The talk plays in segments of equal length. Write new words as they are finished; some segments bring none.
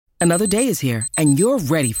Another day is here, and you're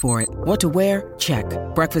ready for it. What to wear? Check.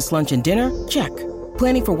 Breakfast, lunch, and dinner? Check.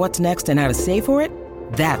 Planning for what's next and how to save for it?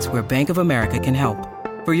 That's where Bank of America can help.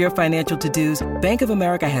 For your financial to-dos, Bank of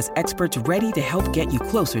America has experts ready to help get you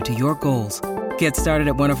closer to your goals. Get started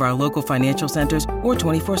at one of our local financial centers or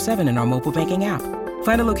 24/7 in our mobile banking app.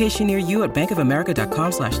 Find a location near you at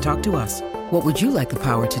bankofamerica.com/talktous. What would you like the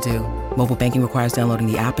power to do? Mobile banking requires downloading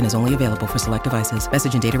the app and is only available for select devices.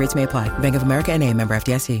 Message and data rates may apply. Bank of America N.A., member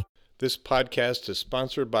FDIC. This podcast is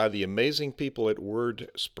sponsored by the amazing people at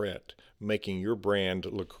WordSprint, making your brand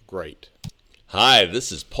look great. Hi,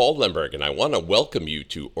 this is Paul Lemberg, and I want to welcome you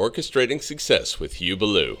to Orchestrating Success with Hugh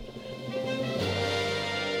Ballou.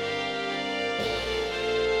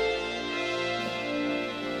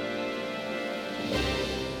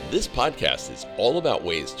 This podcast is all about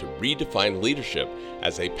ways to redefine leadership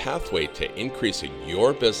as a pathway to increasing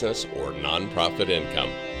your business or nonprofit income.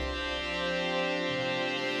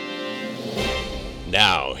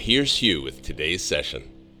 Now, here's Hugh with today's session.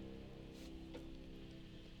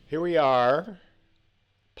 Here we are,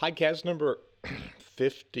 podcast number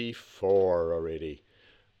 54 already.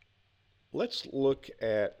 Let's look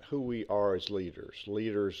at who we are as leaders.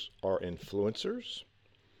 Leaders are influencers.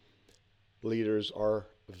 Leaders are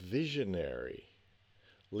visionary.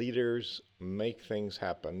 Leaders make things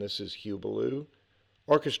happen. This is Hugh Ballou,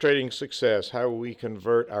 Orchestrating Success, how we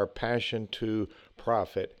convert our passion to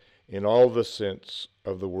profit in all the sense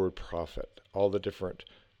of the word profit, all the different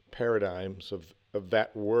paradigms of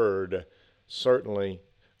that word. Certainly,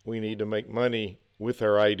 we need to make money with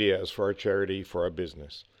our ideas for our charity, for our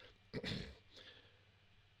business.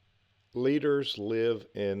 Leaders live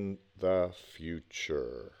in the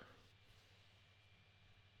future.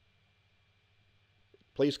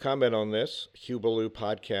 Please comment on this,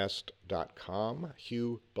 HughBallouPodcast.com,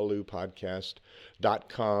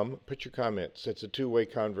 HughBallouPodcast.com. Put your comments. It's a two-way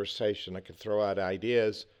conversation. I can throw out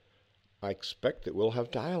ideas. I expect that we'll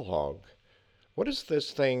have dialogue. What is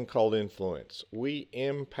this thing called influence? We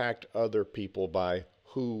impact other people by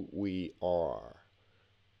who we are.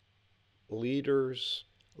 Leaders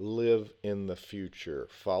live in the future.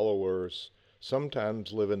 Followers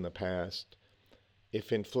sometimes live in the past.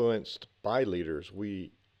 If influenced by leaders,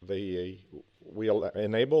 we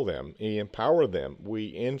enable them, we empower them, we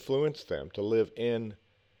influence them to live in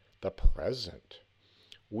the present.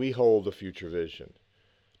 We hold the future vision.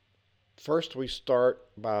 First, we start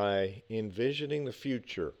by envisioning the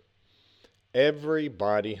future.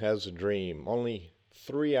 Everybody has a dream. Only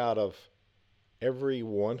 3 out of every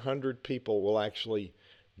 100 people will actually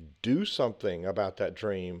do something about that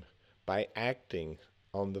dream by acting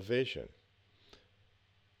on the vision.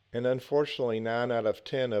 And unfortunately, 9 out of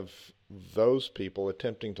 10 of those people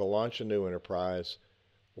attempting to launch a new enterprise,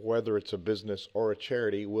 whether it's a business or a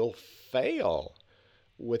charity, will fail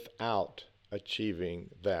without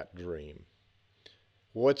achieving that dream.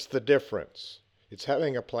 What's the difference? It's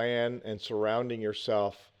having a plan and surrounding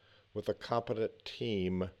yourself with a competent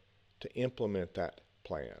team to implement that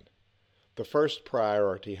plan. The first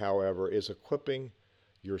priority, however, is equipping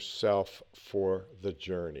yourself for the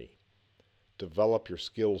journey. Develop your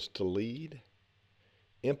skills to lead,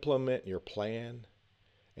 implement your plan,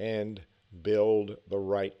 and build the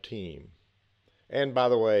right team. And by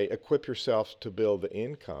the way, equip yourself to build the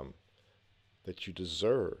income that you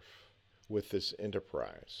deserve with this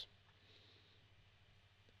enterprise.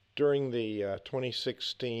 During the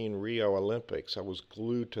 2016 Rio Olympics, I was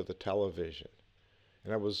glued to the television,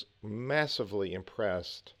 and I was massively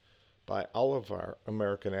impressed by all of our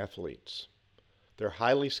American athletes. They're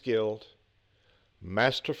highly skilled,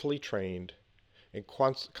 masterfully trained, and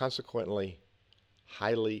consequently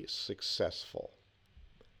highly successful.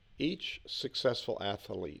 Each successful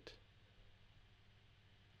athlete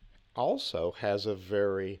also has a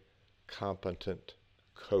very competent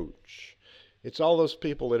coach. It's all those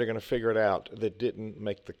people that are going to figure it out that didn't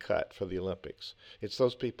make the cut for the Olympics. It's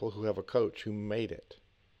those people who have a coach who made it.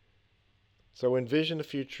 So envision the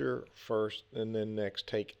future first, and then next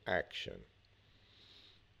take action.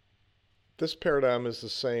 This paradigm is the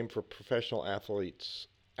same for professional athletes,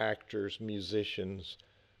 actors, musicians,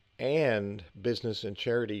 and business and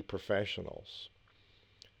charity professionals.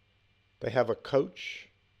 They have a coach,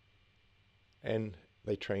 and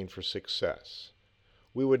they train for success.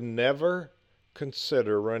 We would never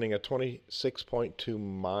consider running a 26.2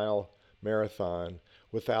 mile marathon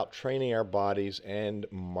without training our bodies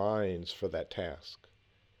and minds for that task.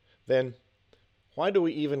 Then why do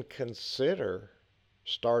we even consider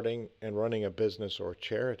starting and running a business or a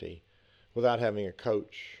charity without having a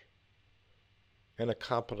coach and a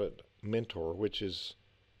competent mentor, which is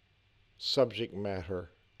subject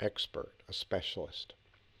matter expert, a specialist?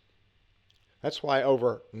 That's why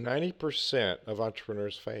over 90% of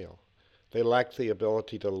entrepreneurs fail. They lack the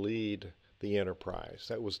ability to lead the enterprise.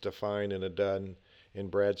 That was defined in a Dun and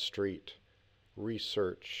Bradstreet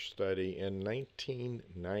research study in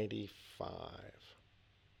 1995.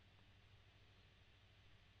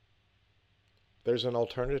 There's an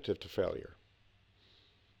alternative to failure.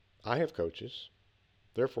 I have coaches,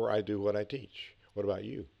 therefore I do what I teach. What about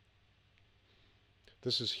you?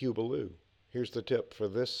 This is Hugh Ballou. Here's the tip for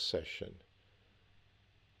this session.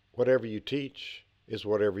 Whatever you teach is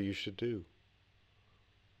whatever you should do.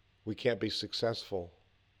 We can't be successful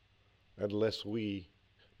unless we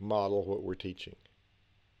model what we're teaching.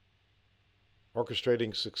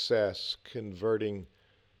 Orchestrating success, converting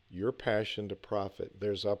your passion to profit.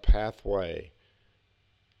 There's a pathway.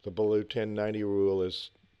 The Ballou 10-90 rule is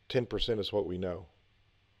 10% is what we know.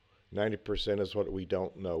 90% is what we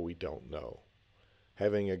don't know.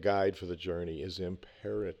 Having a guide for the journey is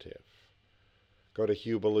imperative. Go to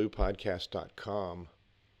HughBallouPodcast.com.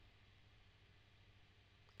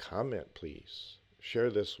 Comment, please. Share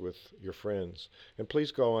this with your friends. And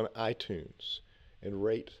please go on iTunes and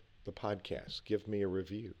rate the podcast. Give me a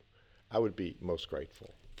review. I would be most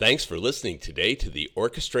grateful. Thanks for listening today to the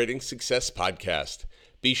Orchestrating Success podcast.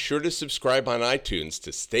 Be sure to subscribe on iTunes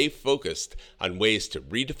to stay focused on ways to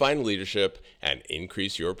redefine leadership and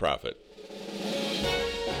increase your profit.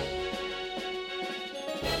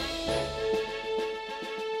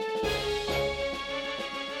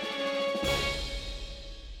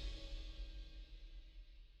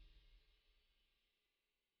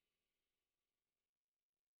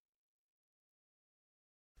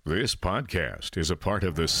 This podcast is a part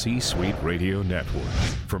of the C-Suite Radio Network.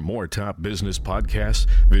 For more top business podcasts,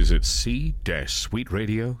 visit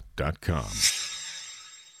c-suiteradio.com.